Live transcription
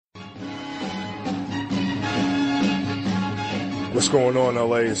What's going on,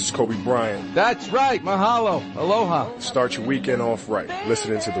 LA? This is Kobe Bryant. That's right. Mahalo. Aloha. Start your weekend off right.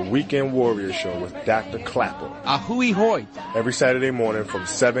 Listening to the Weekend Warrior Show with Dr. Clapper. Ahui hoi. Every Saturday morning from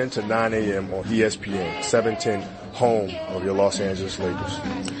 7 to 9 a.m. on ESPN, 710, home of your Los Angeles Lakers.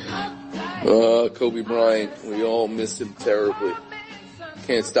 Kobe Bryant, we all miss him terribly.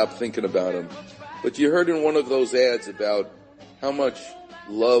 Can't stop thinking about him. But you heard in one of those ads about how much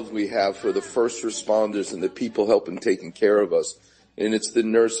love we have for the first responders and the people helping taking care of us. And it's the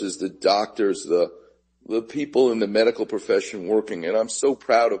nurses, the doctors, the people in the medical profession working. And I'm so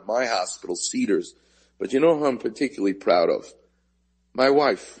proud of my hospital, Cedars. But you know who I'm particularly proud of? My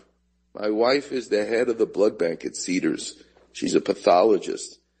wife. My wife is the head of the blood bank at Cedars. She's a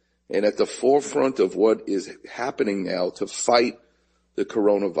pathologist. And at the forefront of what is happening now to fight the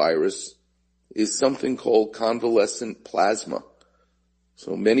coronavirus is something called convalescent plasma.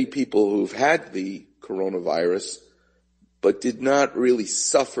 So many people who've had the coronavirus but did not really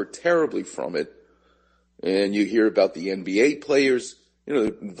suffer terribly from it. And you hear about the NBA players, you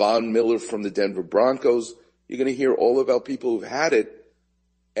know, Von Miller from the Denver Broncos. You're going to hear all about people who've had it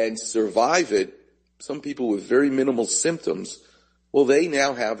and survive it. Some people with very minimal symptoms. Well, they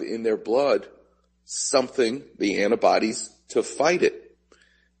now have in their blood something, the antibodies, to fight it.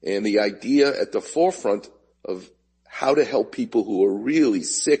 And the idea at the forefront of how to help people who are really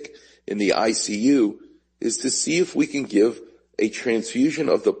sick in the ICU is to see if we can give a transfusion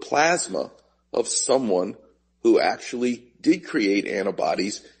of the plasma of someone who actually did create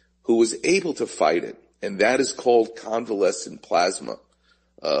antibodies, who was able to fight it. And that is called convalescent plasma.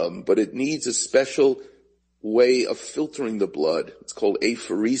 But it needs a special way of filtering the blood. It's called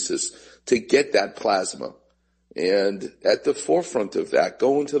apheresis to get that plasma. And at the forefront of that,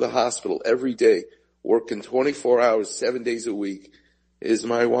 going to the hospital every day, working 24 hours, 7 days a week, is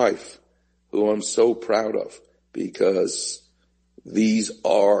my wife, who I'm so proud of, because these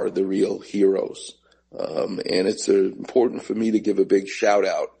are the real heroes. And it's important for me to give a big shout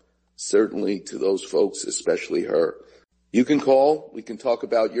out, certainly to those folks, especially her. You can call. We can talk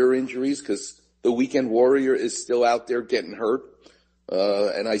about your injuries, because the Weekend Warrior is still out there getting hurt.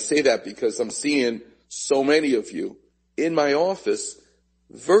 And I say that because I'm seeing so many of you in my office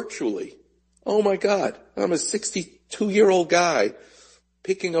virtually. Oh my God, I'm a 62-year-old guy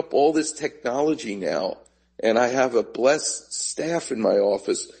picking up all this technology now, and I have a blessed staff in my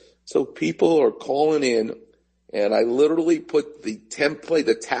office. So people are calling in, and I literally put the template,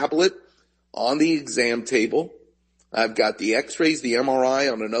 the tablet on the exam table. I've got the x-rays, the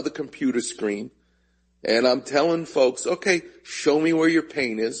MRI on another computer screen, and I'm telling folks, okay, show me where your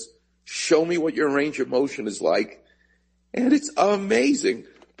pain is. Show me what your range of motion is like. And it's amazing.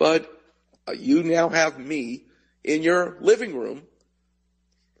 But you now have me in your living room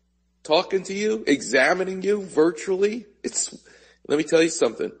talking to you, examining you virtually. Let me tell you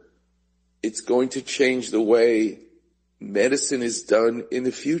something. It's going to change the way medicine is done in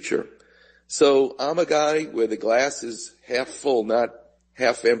the future. So I'm a guy where the glass is half full, not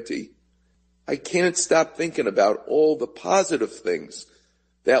half empty. I can't stop thinking about all the positive things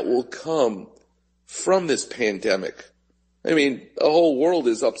that will come from this pandemic. I mean, the whole world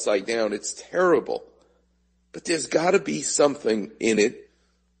is upside down. It's terrible. But there's got to be something in it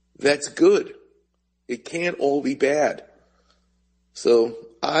that's good. It can't all be bad. So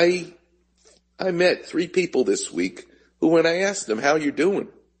I met 3 people this week who, when I asked them, how you doing?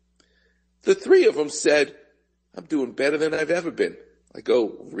 The 3 of them said, I'm doing better than I've ever been. I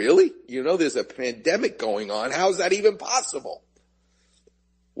go, really? You know, there's a pandemic going on. How's that even possible?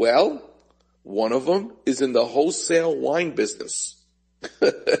 Well, one of them is in the wholesale wine business.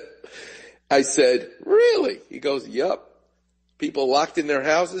 I said, really? He goes, yep. People locked in their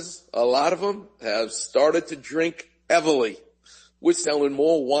houses, a lot of them have started to drink heavily. We're selling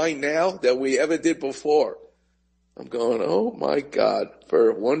more wine now than we ever did before. I'm going, oh my God,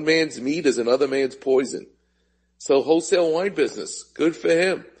 for one man's meat is another man's poison. So wholesale wine business, good for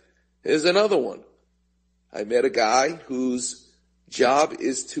him. Here's another one. I met a guy whose job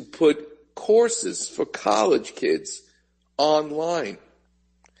is to put courses for college kids online.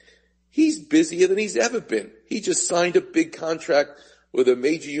 He's busier than he's ever been. He just signed a big contract with a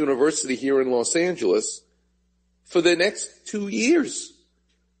major university here in Los Angeles for the next 2 years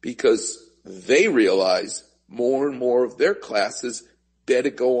because they realize more and more of their classes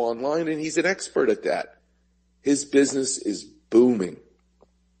better go online, and he's an expert at that. His business is booming.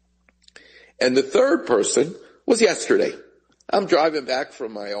 And the third person was yesterday. I'm driving back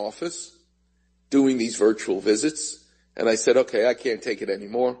from my office doing these virtual visits, and I said, okay, I can't take it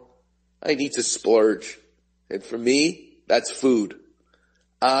anymore. I need to splurge. And for me, that's food.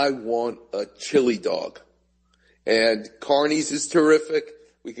 I want a chili dog. And Carney's is terrific.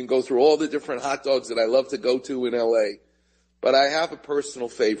 We can go through all the different hot dogs that I love to go to in LA. But I have a personal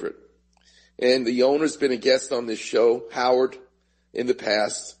favorite. And the owner's been a guest on this show, Howard, in the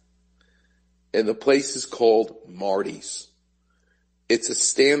past. And the place is called Marty's. It's a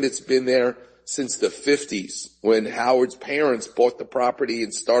stand that's been there since the 50s when Howard's parents bought the property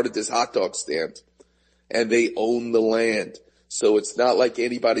and started this hot dog stand. And they own the land. So it's not like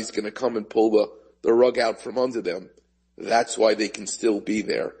anybody's going to come and pull the rug out from under them. That's why they can still be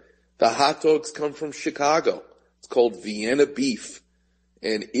there. The hot dogs come from Chicago. It's called Vienna beef.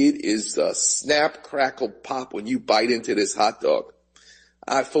 And it is a snap, crackle, pop when you bite into this hot dog.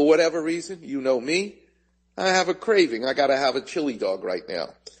 For whatever reason, you know me, I have a craving. I got to have a chili dog right now.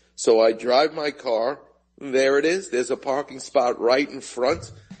 So I drive my car. There it is. There's a parking spot right in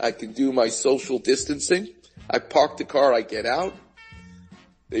front. I can do my social distancing. I park the car. I get out.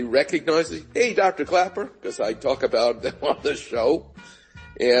 They recognize me. Hey, Dr. Clapper, because I talk about them on the show.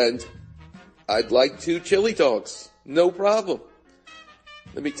 And I'd like 2 chili dogs. No problem.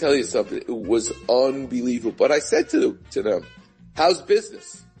 Let me tell you something. It was unbelievable. But I said to them, how's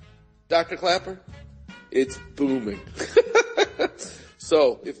business? Dr. Clapper? It's booming.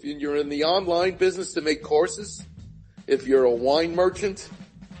 So if you're in the online business to make courses, if you're a wine merchant,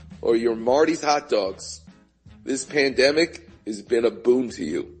 or you're Marty's hot dogs, this pandemic has been a boon to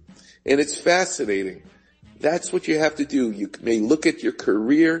you. And it's fascinating. That's what you have to do. You may look at your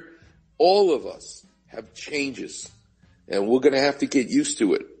career. All of us have changes, and we're going to have to get used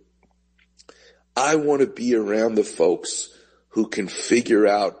to it. I want to be around the folks who can figure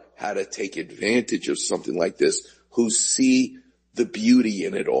out how to take advantage of something like this, who see the beauty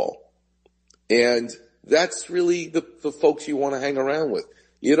in it all. And that's really the folks you want to hang around with.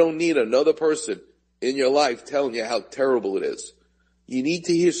 You don't need another person in your life telling you how terrible it is. You need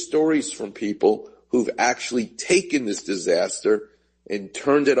to hear stories from people who've actually taken this disaster and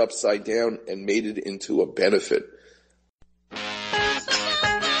turned it upside down and made it into a benefit.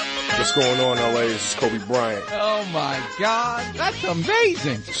 What's going on, LA? This is Kobe Bryant. Oh my God, that's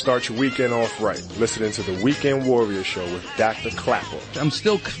amazing. Start your weekend off right. Listening to the Weekend Warrior Show with Dr. Clapper. I'm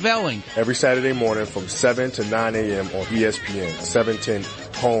still kvelling. Every Saturday morning from 7 to 9 a.m. on ESPN, 710,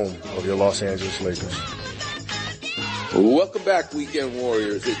 home of your Los Angeles Lakers. Welcome back, Weekend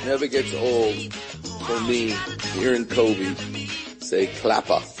Warriors. It never gets old for me hearing Kobe say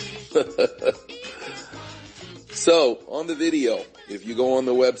Clapper. So, on the video, if you go on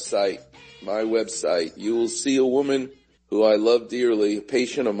the website, my website, you will see a woman who I love dearly, a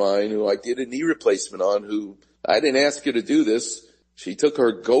patient of mine who I did a knee replacement on, who I didn't ask her to do this. She took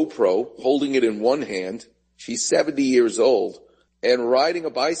her GoPro, holding it in one hand. She's 70 years old and riding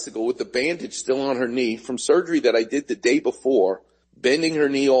a bicycle with the bandage still on her knee from surgery that I did the day before, bending her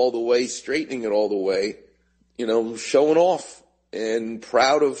knee all the way, straightening it all the way, showing off and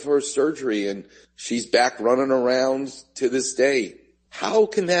proud of her surgery. And she's back running around to this day. How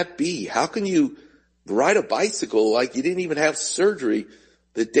can that be? How can you ride a bicycle like you didn't even have surgery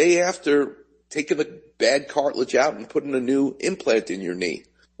the day after taking the bad cartilage out and putting a new implant in your knee?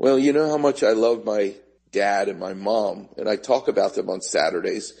 Well, you know how much I love my dad and my mom, and I talk about them on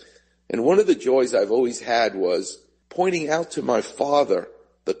Saturdays. And one of the joys I've always had was pointing out to my father,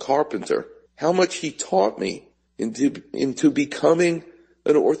 the carpenter, how much he taught me into becoming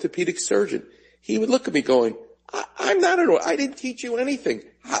an orthopedic surgeon. He would look at me going, I didn't teach you anything.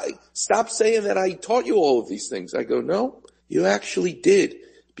 Stop saying that I taught you all of these things. I go, no, you actually did.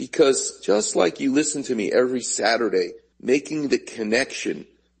 Because just like you listen to me every Saturday, making the connection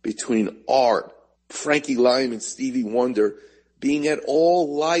between art, Frankie Lyman, Stevie Wonder, being at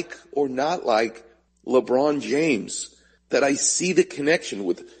all like or not like LeBron James, that I see the connection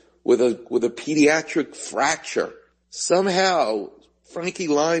with a pediatric fracture. Somehow, Frankie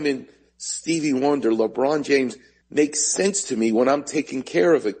Lyman, Stevie Wonder, LeBron James makes sense to me when I'm taking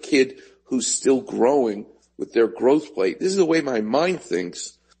care of a kid who's still growing with their growth plate. This is the way my mind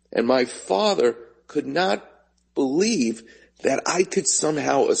thinks. And my father could not believe that I could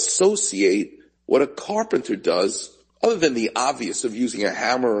somehow associate what a carpenter does, other than the obvious of using a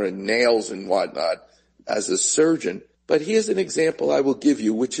hammer and nails and whatnot, as a surgeon. But here's an example I will give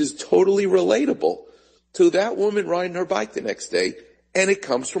you, which is totally relatable to that woman riding her bike the next day, and it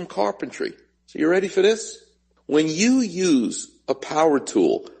comes from carpentry. So you ready for this? When you use a power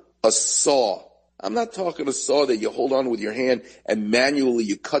tool, a saw, I'm not talking a saw that you hold on with your hand and manually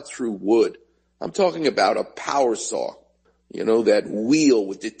you cut through wood. I'm talking about a power saw, that wheel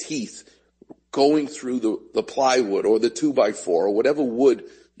with the teeth going through the plywood or the 2x4 or whatever wood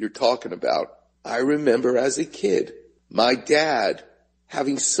you're talking about. I remember as a kid, my dad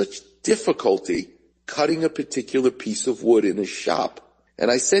having such difficulty cutting a particular piece of wood in his shop. And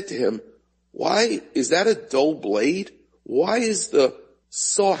I said to him, why is that a dull blade? Why is the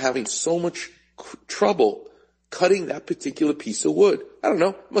saw having so much trouble cutting that particular piece of wood? I don't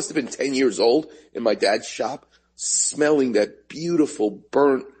know. It must have been 10 years old in my dad's shop, smelling that beautiful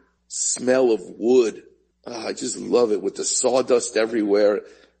burnt smell of wood. I just love it with the sawdust everywhere.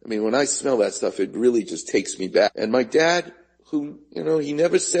 I mean, when I smell that stuff, it really just takes me back. And my dad, who, he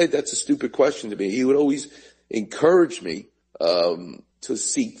never said that's a stupid question to me. He would always encourage me, to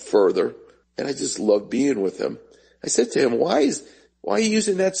seek further. And I just love being with him. I said to him, why are you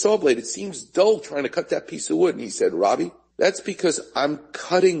using that saw blade? It seems dull trying to cut that piece of wood. And he said, Robbie, that's because I'm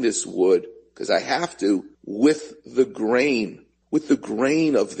cutting this wood because I have to with the grain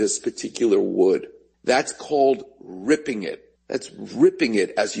of this particular wood. That's called ripping it. That's ripping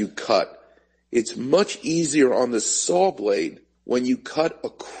it as you cut. It's much easier on the saw blade when you cut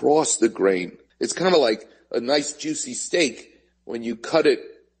across the grain. It's kind of like a nice juicy steak when you cut it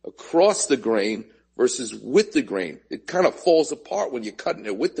across the grain versus with the grain. It kind of falls apart when you're cutting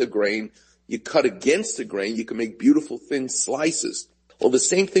it with the grain. You cut against the grain, you can make beautiful thin slices. Well, the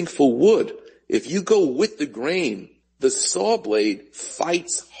same thing for wood. If you go with the grain, the saw blade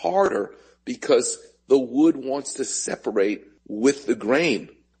fights harder because the wood wants to separate with the grain.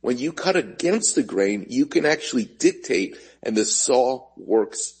 When you cut against the grain, you can actually dictate and the saw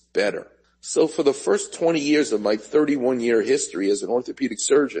works better. So for the first 20 years of my 31-year history as an orthopedic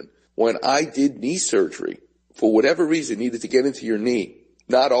surgeon, when I did knee surgery, for whatever reason, needed to get into your knee,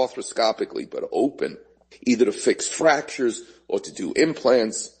 not arthroscopically, but open, either to fix fractures or to do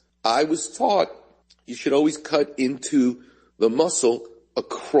implants, I was taught you should always cut into the muscle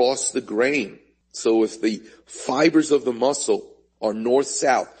across the grain. So if the fibers of the muscle are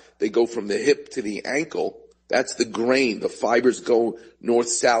north-south, they go from the hip to the ankle, that's the grain. The fibers go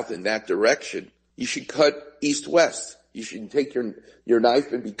north-south in that direction. You should cut east-west. You should take your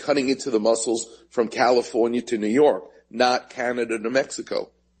knife and be cutting into the muscles from California to New York, not Canada to Mexico.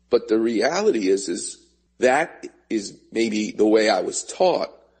 But the reality is that is maybe the way I was taught.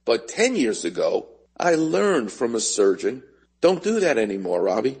 But 10 years ago, I learned from a surgeon, don't do that anymore,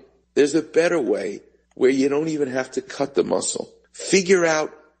 Robbie. There's a better way where you don't even have to cut the muscle. Figure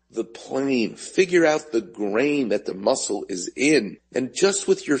out the plane, figure out the grain that the muscle is in, and just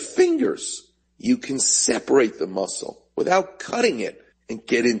with your fingers, you can separate the muscle without cutting it and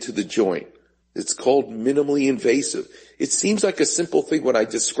get into the joint. It's called minimally invasive. It seems like a simple thing when I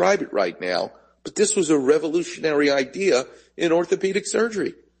describe it right now, but this was a revolutionary idea in orthopedic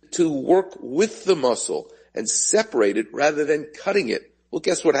surgery, to work with the muscle and separate it rather than cutting it. Well,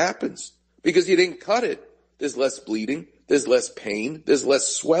 guess what happens? Because you didn't cut it, there's less bleeding, there's less pain, there's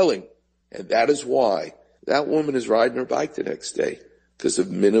less swelling. And that is why that woman is riding her bike the next day, because of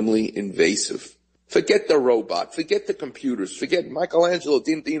minimally invasive. Forget the robot, forget the computers, forget Michelangelo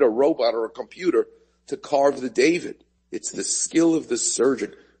didn't need a robot or a computer to carve the David. It's the skill of the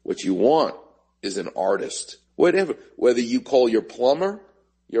surgeon. What you want is an artist. Whatever, whether you call your plumber,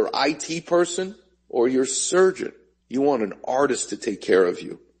 your IT person, or your surgeon, you want an artist to take care of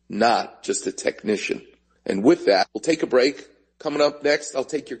you, not just a technician. And with that, we'll take a break. Coming up next, I'll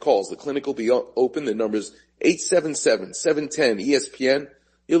take your calls. The clinic will be open. The number's 877-710-ESPN.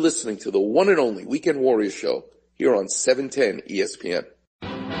 You're listening to the one and only Weekend Warrior Show here on 710 ESPN.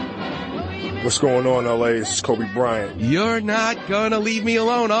 What's going on, LA? This is Kobe Bryant. You're not gonna leave me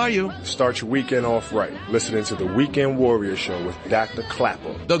alone, are you? Start your weekend off right. Listening to the Weekend Warrior Show with Dr.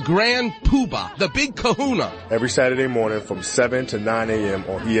 Clapper. The Grand Poobah, the Big Kahuna. Every Saturday morning from 7 to 9 a.m.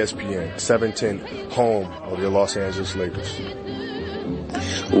 on ESPN, 710, home of your Los Angeles Lakers.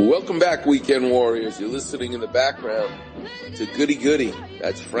 Welcome back, Weekend Warriors. You're listening in the background to Goody Goody.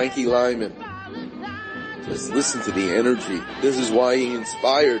 That's Frankie Lyman. Just listen to the energy. This is why he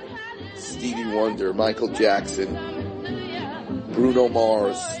inspired Stevie Wonder, Michael Jackson, Bruno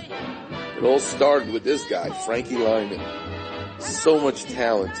Mars. It all started with this guy, Frankie Lyman. So much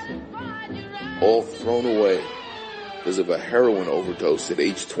talent, all thrown away because of a heroin overdose at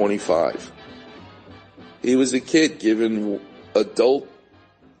age 25. He was a kid given adult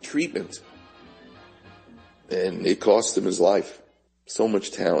treatment, and it cost him his life. So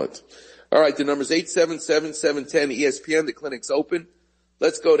much talent. All right, the number's 877-710-ESPN. The clinic's open.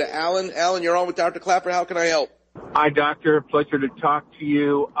 Let's go to Alan. Alan, you're on with Dr. Clapper. How can I help? Hi, doctor. Pleasure to talk to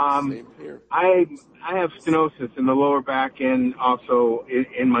you. Same here. I have stenosis in the lower back and also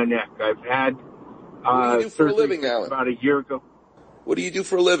in my neck. I've had what do you do for a living, Alan? About a year ago. What do you do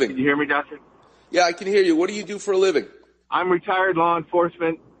for a living? Can you hear me, doctor? Yeah, I can hear you. What do you do for a living? I'm retired law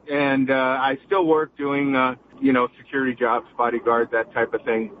enforcement, and I still work doing security jobs, bodyguard, that type of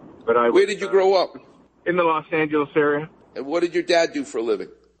thing. But Where did you grow up? In the Los Angeles area. And what did your dad do for a living?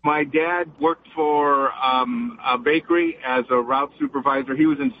 My dad worked for a bakery as a route supervisor. He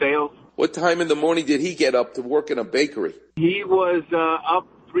was in sales. What time in the morning did he get up to work in a bakery? He was up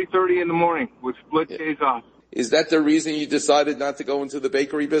 3:30 in the morning with split days off. Is that the reason you decided not to go into the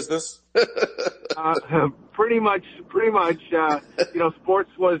bakery business? Pretty much.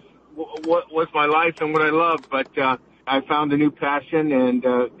 Sports was my life and what I loved, but I found a new passion and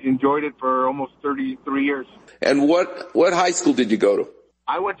enjoyed it for almost 33 years. And what high school did you go to?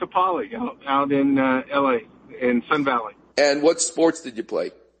 I went to Poly out in L.A. in Sun Valley. And what sports did you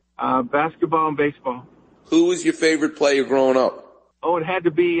play? Basketball and baseball. Who was your favorite player growing up? Oh, it had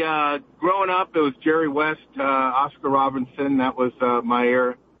to be, growing up, it was Jerry West, Oscar Robertson. That was my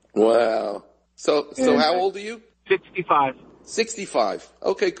era. Wow. So how old are you? 65. 65.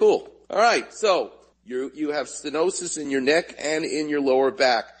 Okay, cool. All right. So you have stenosis in your neck and in your lower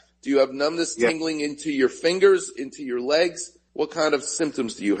back. Do you have numbness tingling into your fingers, into your legs? What kind of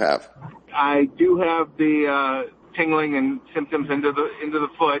symptoms do you have? I do have the tingling and symptoms into the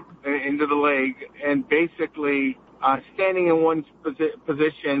foot, into the leg, and basically standing in one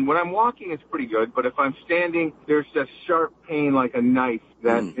position. When I'm walking, it's pretty good, but if I'm standing, there's a sharp pain like a knife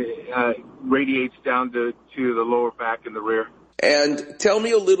that radiates down to the lower back and the rear. And tell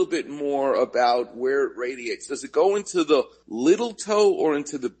me a little bit more about where it radiates. Does it go into the little toe or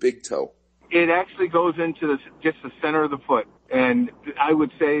into the big toe? It actually goes into just the center of the foot, and I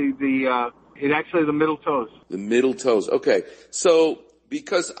would say the middle toes. The middle toes. Okay. So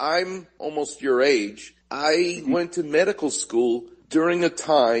because I'm almost your age, I went to medical school during a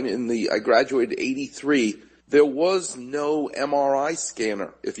time I graduated in 83. There was no MRI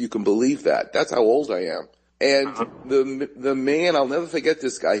scanner, if you can believe that. That's how old I am. And the man, I'll never forget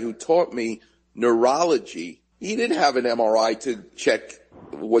this guy who taught me neurology. He didn't have an MRI to check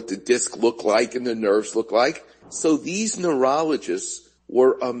what the disc looked like and the nerves looked like. So these neurologists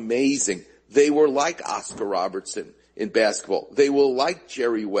were amazing. They were like Oscar Robertson in basketball. They were like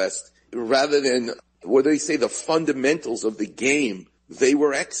Jerry West. Rather than, what do they say, the fundamentals of the game, they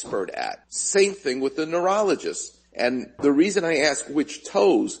were expert at. Same thing with the neurologists. And the reason I ask which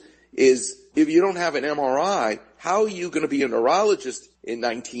toes is if you don't have an MRI, how are you going to be a neurologist in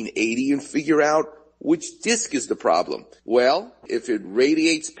 1980 and figure out which disc is the problem? Well, if it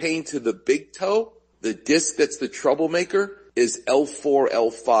radiates pain to the big toe, the disc that's the troublemaker is L4,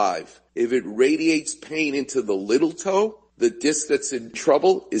 L5. If it radiates pain into the little toe, the disc that's in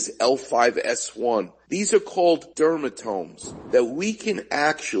trouble is L5, S1. These are called dermatomes that we can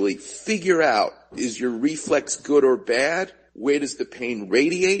actually figure out. Is your reflex good or bad? Where does the pain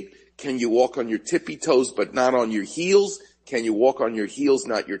radiate? Can you walk on your tippy toes but not on your heels? Can you walk on your heels,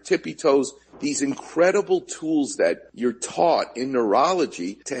 not your tippy toes? These incredible tools that you're taught in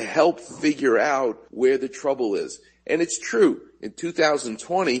neurology to help figure out where the trouble is. And it's true. In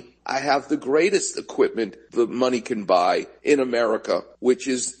 2020, I have the greatest equipment the money can buy in America, which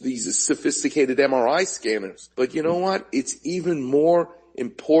is these sophisticated MRI scanners. But you know what? It's even more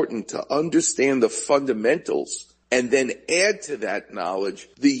important to understand the fundamentals and then add to that knowledge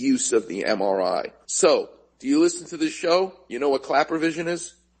the use of the MRI. So, do you listen to this show? You know what clapper vision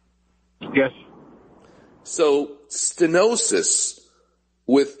is? Yes. So, stenosis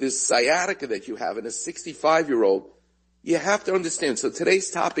with this sciatica that you have in a 65-year-old, you have to understand. So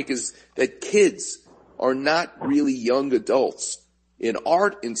today's topic is that kids are not really young adults in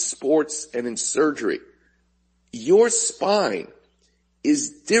art, in sports, and in surgery. Your spine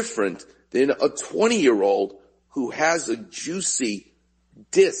is different than a 20-year-old who has a juicy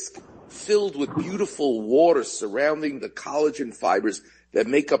disc filled with beautiful water surrounding the collagen fibers that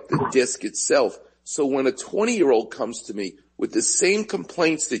make up the disc itself. So when a 20-year-old comes to me with the same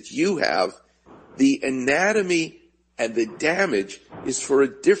complaints that you have, the anatomy and the damage is for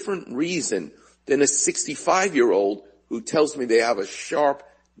a different reason than a 65-year-old who tells me they have a sharp,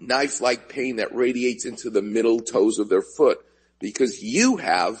 knife-like pain that radiates into the middle toes of their foot. Because you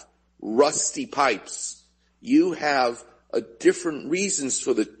have rusty pipes. You have a different reason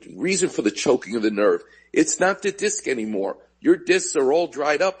for the choking of the nerve. It's not the disc anymore. Your discs are all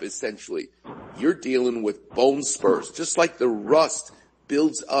dried up, essentially. You're dealing with bone spurs, just like the rust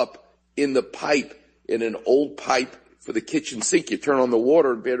builds up in the pipe, in an old pipe for the kitchen sink. You turn on the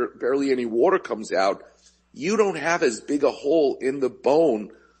water and barely any water comes out. You don't have as big a hole in the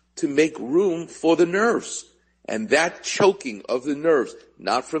bone to make room for the nerves. And that choking of the nerves,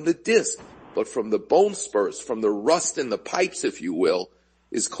 not from the disc, but from the bone spurs, from the rust in the pipes, if you will,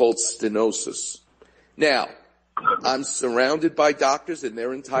 is called stenosis. Now, I'm surrounded by doctors and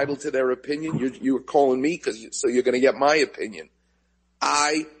they're entitled to their opinion. You're calling me so you're going to get my opinion.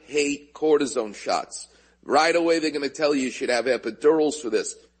 I hate cortisone shots. Right away, they're going to tell you should have epidurals for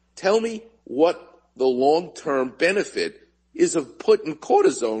this. Tell me what the long-term benefit is of putting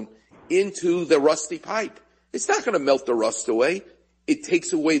cortisone into the rusty pipe. It's not going to melt the rust away. It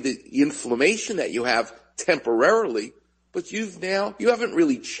takes away the inflammation that you have temporarily, but you haven't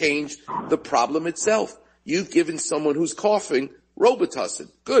really changed the problem itself. You've given someone who's coughing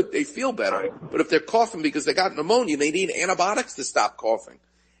Robitussin. Good, they feel better. But if they're coughing because they got pneumonia, they need antibiotics to stop coughing.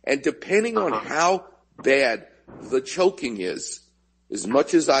 And depending on how bad the choking is, as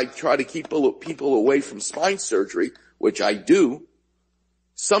much as I try to keep people away from spine surgery, which I do,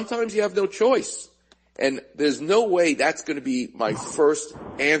 sometimes you have no choice. And there's no way that's going to be my first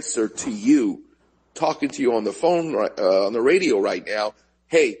answer to you, talking to you on the phone, on the radio right now.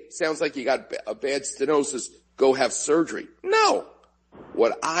 Hey, sounds like you got a bad stenosis. Go have surgery. No.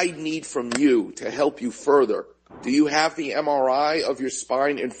 What I need from you to help you further, do you have the MRI of your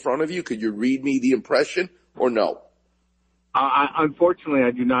spine in front of you? Could you read me the impression or no? Unfortunately,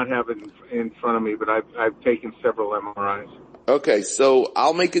 I do not have it in front of me, but I've taken several MRIs. Okay, so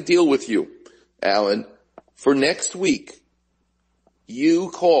I'll make a deal with you, Alan. For next week, you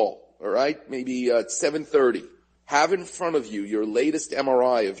call, all right, maybe at 7:30. Have in front of you your latest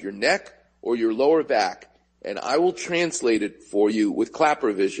MRI of your neck or your lower back, and I will translate it for you with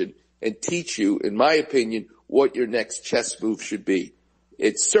Clapper Vision and teach you, in my opinion, what your next chest move should be.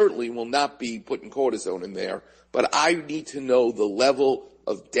 It certainly will not be putting cortisone in there, but I need to know the level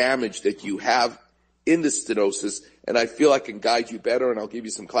of damage that you have in the stenosis, and I feel I can guide you better, and I'll give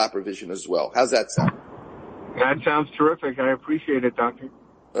you some Clapper Vision as well. How's that sound? That sounds terrific. I appreciate it, Doctor.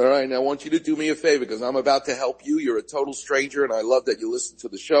 All right, now I want you to do me a favor because I'm about to help you. You're a total stranger, and I love that you listen to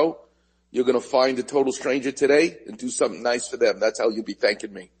the show. You're going to find a total stranger today and do something nice for them. That's how you'll be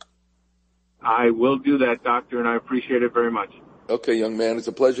thanking me. I will do that, Doctor, and I appreciate it very much. Okay, young man, it's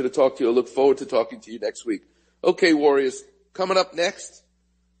a pleasure to talk to you. I look forward to talking to you next week. Okay, Warriors, coming up next,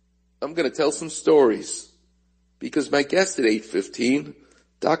 I'm going to tell some stories because my guest at 8:15,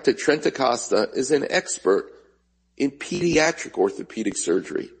 Dr. Trent Acosta, is an expert in pediatric orthopedic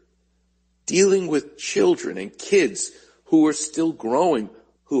surgery, dealing with children and kids who are still growing,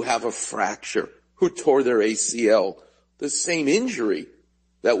 who have a fracture, who tore their ACL, the same injury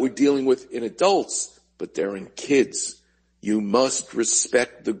that we're dealing with in adults, but they're in kids. You must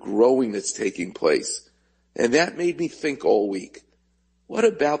respect the growing that's taking place. And that made me think all week, what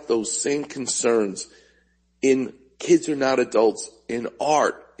about those same concerns in kids who are not adults, in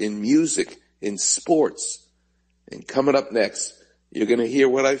art, in music, in sports? And coming up next, you're going to hear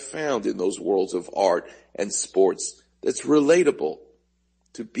what I found in those worlds of art and sports that's relatable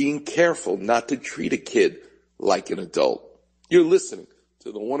to being careful not to treat a kid like an adult. You're listening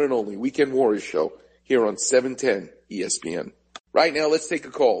to the one and only Weekend Warriors Show here on 710 ESPN. Right now, let's take a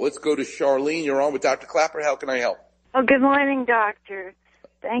call. Let's go to Charlene. You're on with Dr. Clapper. How can I help? Oh, good morning, doctor.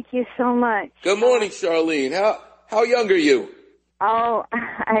 Thank you so much. Good morning, Charlene. How young are you? Oh,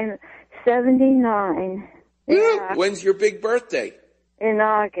 I'm 79. Yeah. When's your big birthday? In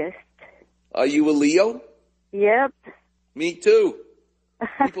August. Are you a Leo? Yep. Me too.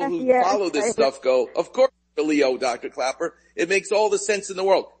 People who Yes, follow this stuff go, of course, a Leo, Dr. Clapper. It makes all the sense in the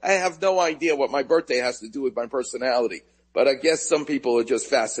world. I have no idea what my birthday has to do with my personality, but I guess some people are just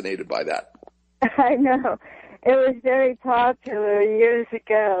fascinated by that. I know. It was very popular years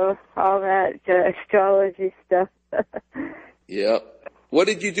ago, all that astrology stuff. Yeah. What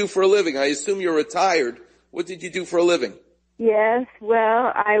did you do for a living? I assume you're retired. What did you do for a living? Yes,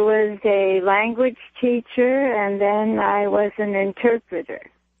 well, I was a language teacher, and then I was an interpreter.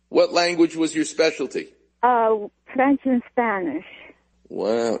 What language was your specialty? French and Spanish.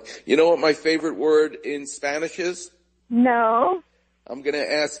 Wow. You know what my favorite word in Spanish is? No. I'm going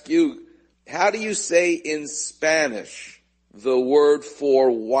to ask you, how do you say in Spanish the word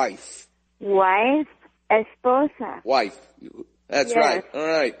for wife? Wife? Esposa. Wife. That's Yes. right. All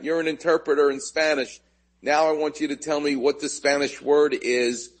right. You're an interpreter in Spanish. Now I want you to tell me what the Spanish word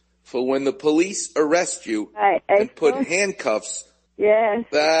is for when the police arrest you and put handcuffs. Yes.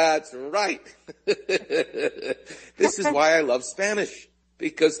 That's right. This is why I love Spanish,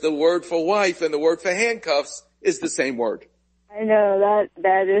 because the word for wife and the word for handcuffs is the same word. I know,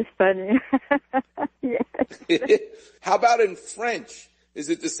 that is funny. Yes. How about in French? Is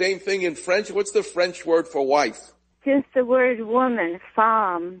it the same thing in French? What's the French word for wife? Just the word woman,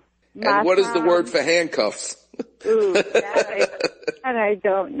 femme. And what is the word for handcuffs? Ooh, that I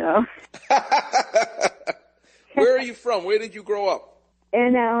don't know. Where are you from? Where did you grow up?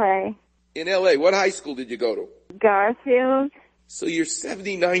 In L.A. In L.A. What high school did you go to? Garfield. So you're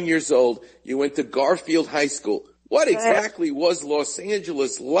 79 years old. You went to Garfield High School. What exactly was Los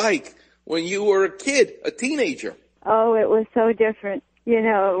Angeles like when you were a kid, a teenager? Oh, it was so different. You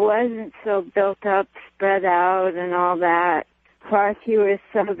know, it wasn't so built up, spread out and all that. Far fewer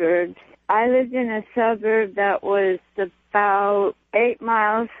suburbs. I lived in a suburb that was about 8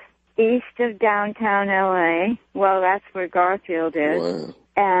 miles east of downtown L.A. Well, that's where Garfield is. Wow.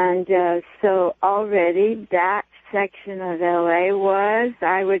 And so already that section of L.A. was,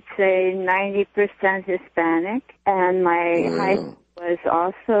 I would say, 90% Hispanic. And my high school was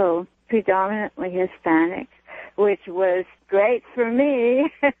also predominantly Hispanic, which was great for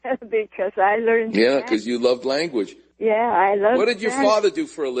me because I learned Yeah, because you loved language. Yeah, I loved What did your father do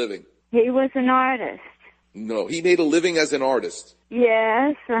for a living? He was an artist. No, he made a living as an artist.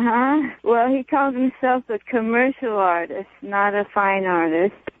 Yes, Well, he called himself a commercial artist, not a fine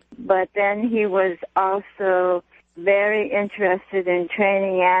artist. But then he was also very interested in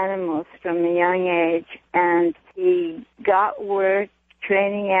training animals from a young age. And he got work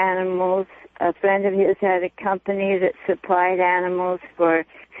training animals. A friend of his had a company that supplied animals for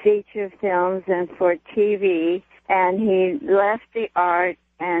feature films and for TV. And he left the art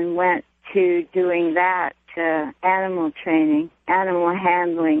and went to doing that, animal training, animal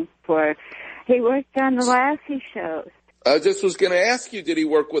handling he worked on the Lassie shows. I just was going to ask you, did he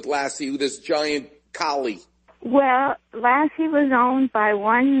work with Lassie, this giant collie? Well, Lassie was owned by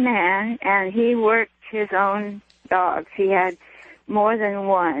one man, and he worked his own dogs. He had more than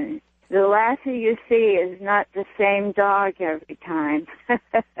one. The Lassie you see is not the same dog every time,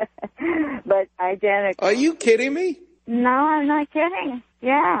 but identical. Are you kidding me? No, I'm not kidding.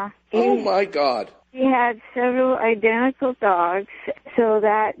 Yeah. Oh, my God. He had several identical dogs, so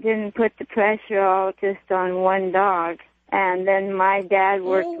that didn't put the pressure all just on one dog. And then my dad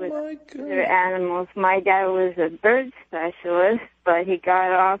worked with other animals. My dad was a bird specialist, but he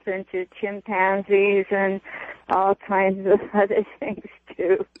got off into chimpanzees and all kinds of other things,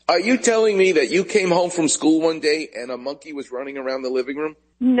 too. Are you telling me that you came home from school one day and a monkey was running around the living room?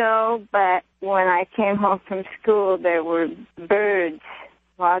 No, but when I came home from school, there were birds.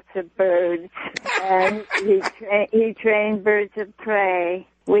 Lots of birds, and he trained birds of prey.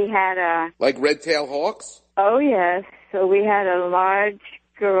 We had like red-tailed hawks? Oh yes, so we had a large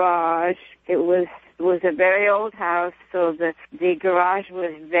garage. It was a very old house, so the garage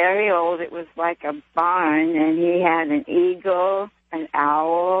was very old. It was like a barn, and he had an eagle, an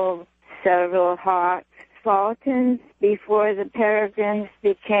owl, several hawks. Falcons, before the peregrines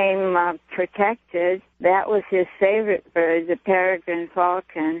became protected, that was his favorite bird, the peregrine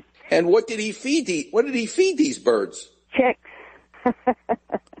falcon. And what did he feed these birds? Chicks.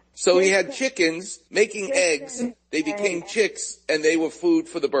 So he had chickens making eggs. They became chicks, and they were food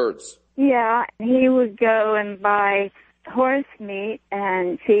for the birds. Yeah, he would go and buy horse meat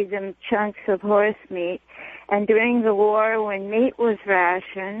and feed them chunks of horse meat. And during the war, when meat was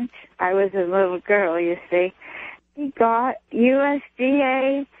rationed, I was a little girl, you see, he got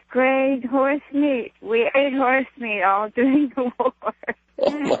USDA grade horse meat. We ate horse meat all during the war.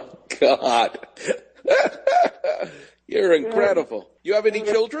 Oh, my God. You're incredible. You have any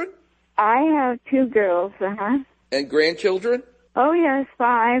children? I have 2 girls, And grandchildren? Oh, yes,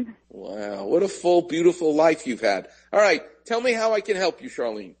 5. Wow, what a full, beautiful life you've had. All right, tell me how I can help you,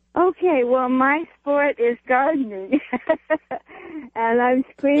 Charlene. Okay, well, my sport is gardening, and I'm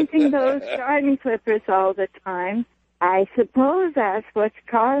squeezing those garden clippers all the time. I suppose that's what's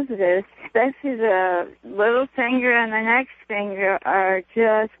caused this, especially the little finger and the next finger are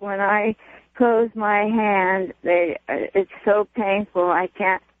just, when I close my hand, it's so painful, I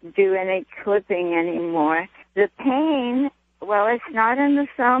can't do any clipping anymore. The pain, well, it's not in the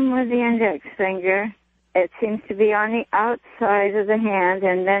thumb or the index finger. It seems to be on the outside of the hand,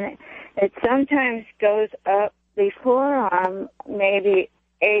 and then it sometimes goes up the forearm, maybe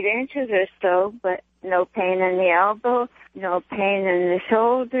 8 inches or so, but no pain in the elbow, no pain in the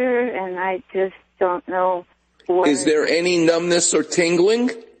shoulder, and I just don't know what. Is there any numbness or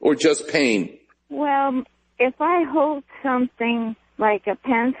tingling, or just pain? Well, if I hold something like a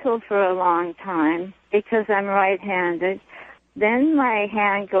pencil for a long time, because I'm right-handed, then my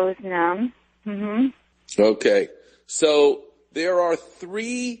hand goes numb. Mm-hmm. Okay, so there are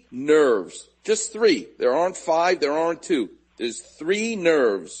 3 nerves, just 3. There aren't 5, there aren't 2. There's 3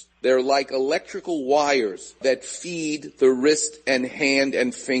 nerves. They're like electrical wires that feed the wrist and hand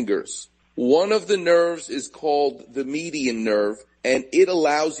and fingers. One of the nerves is called the median nerve, and it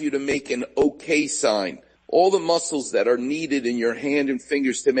allows you to make an OK sign. All the muscles that are needed in your hand and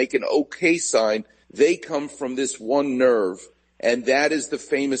fingers to make an OK sign, they come from this one nerve, and that is the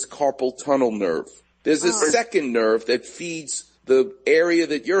famous carpal tunnel nerve. There's a second nerve that feeds the area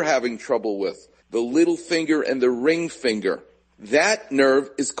that you're having trouble with. the little finger and the ring finger. That nerve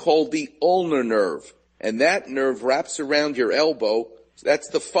is called the ulnar nerve, and that nerve wraps around your elbow. That's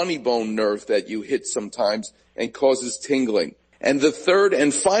the funny bone nerve that you hit sometimes and causes tingling. And the third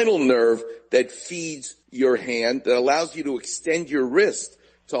and final nerve that feeds your hand, that allows you to extend your wrist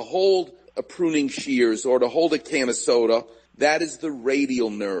to hold a pruning shears or to hold a can of soda, that is the radial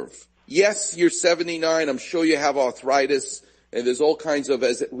nerve. Yes, you're 79. I'm sure you have arthritis, and there's all kinds of,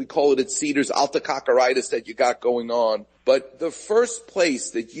 as we call it at Cedars, altococcoritis that you got going on. But the first place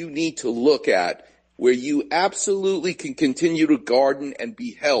that you need to look at where you absolutely can continue to garden and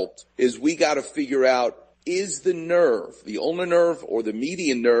be helped is we got to figure out, is the nerve, the ulnar nerve or the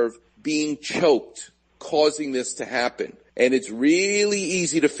median nerve, being choked, causing this to happen? And it's really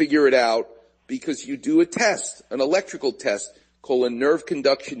easy to figure it out because you do a test, an electrical test called a nerve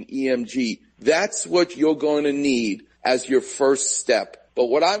conduction EMG. That's what you're going to need as your first step. But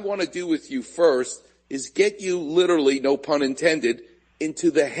what I want to do with you first is get you literally, no pun intended,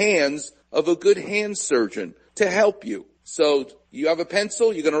 into the hands of a good hand surgeon to help you. So you have a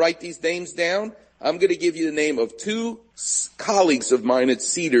pencil, you're going to write these names down. I'm going to give you the name of two colleagues of mine at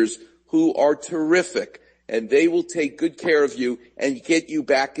Cedars who are terrific, and they will take good care of you and get you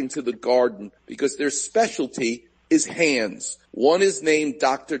back into the garden because their specialty is hands. One is named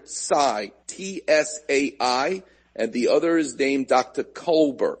Dr. Tsai, T-S-A-I, and the other is named Dr.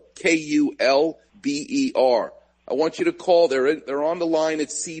 Kulber, K-U-L-B-E-R. I want you to call. They're on the line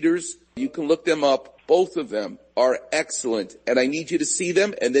at Cedars. You can look them up. Both of them are excellent, and I need you to see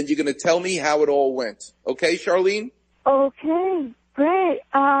them, and then you're going to tell me how it all went. Okay, Charlene? Okay, great.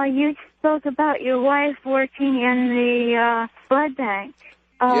 You spoke about your wife working in the blood bank.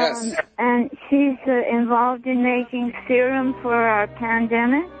 Yes. And she's involved in making serum for our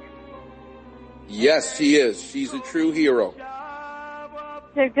pandemic? Yes, she is. She's a true hero.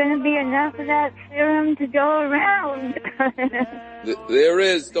 There's going to be enough of that serum to go around. There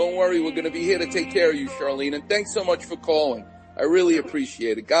is. Don't worry. We're going to be here to take care of you, Charlene. And thanks so much for calling. I really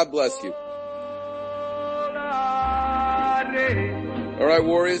appreciate it. God bless you. All right,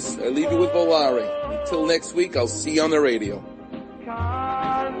 Warriors. I leave you with Volare. Until next week, I'll see you on the radio.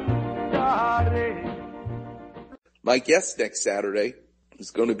 My guest next Saturday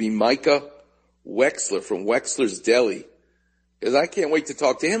is going to be Micah Wexler from Wexler's Deli. Because I can't wait to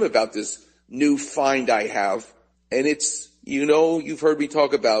talk to him about this new find I have. And it's, you've heard me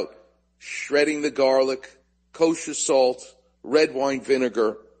talk about shredding the garlic, kosher salt, red wine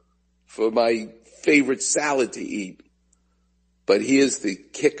vinegar for my favorite salad to eat. But here's the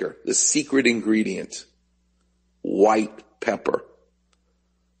kicker, the secret ingredient, white pepper.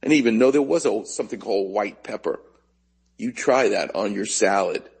 I didn't even know there was something called white pepper. You try that on your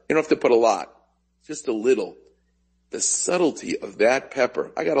salad. You don't have to put a lot, just a little. The subtlety of that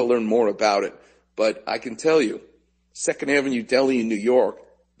pepper, I got to learn more about it. But I can tell you, 2nd Avenue Deli in New York,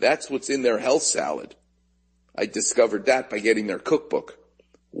 that's what's in their health salad. I discovered that by getting their cookbook.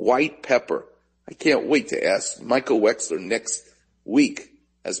 White pepper. I can't wait to ask Michael Wexler next week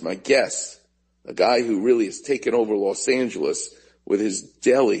as my guest, a guy who really has taken over Los Angeles with his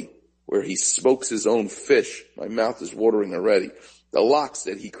deli where he smokes his own fish. My mouth is watering already. The lox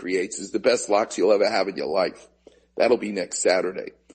that he creates is the best lox you'll ever have in your life. That'll be next Saturday.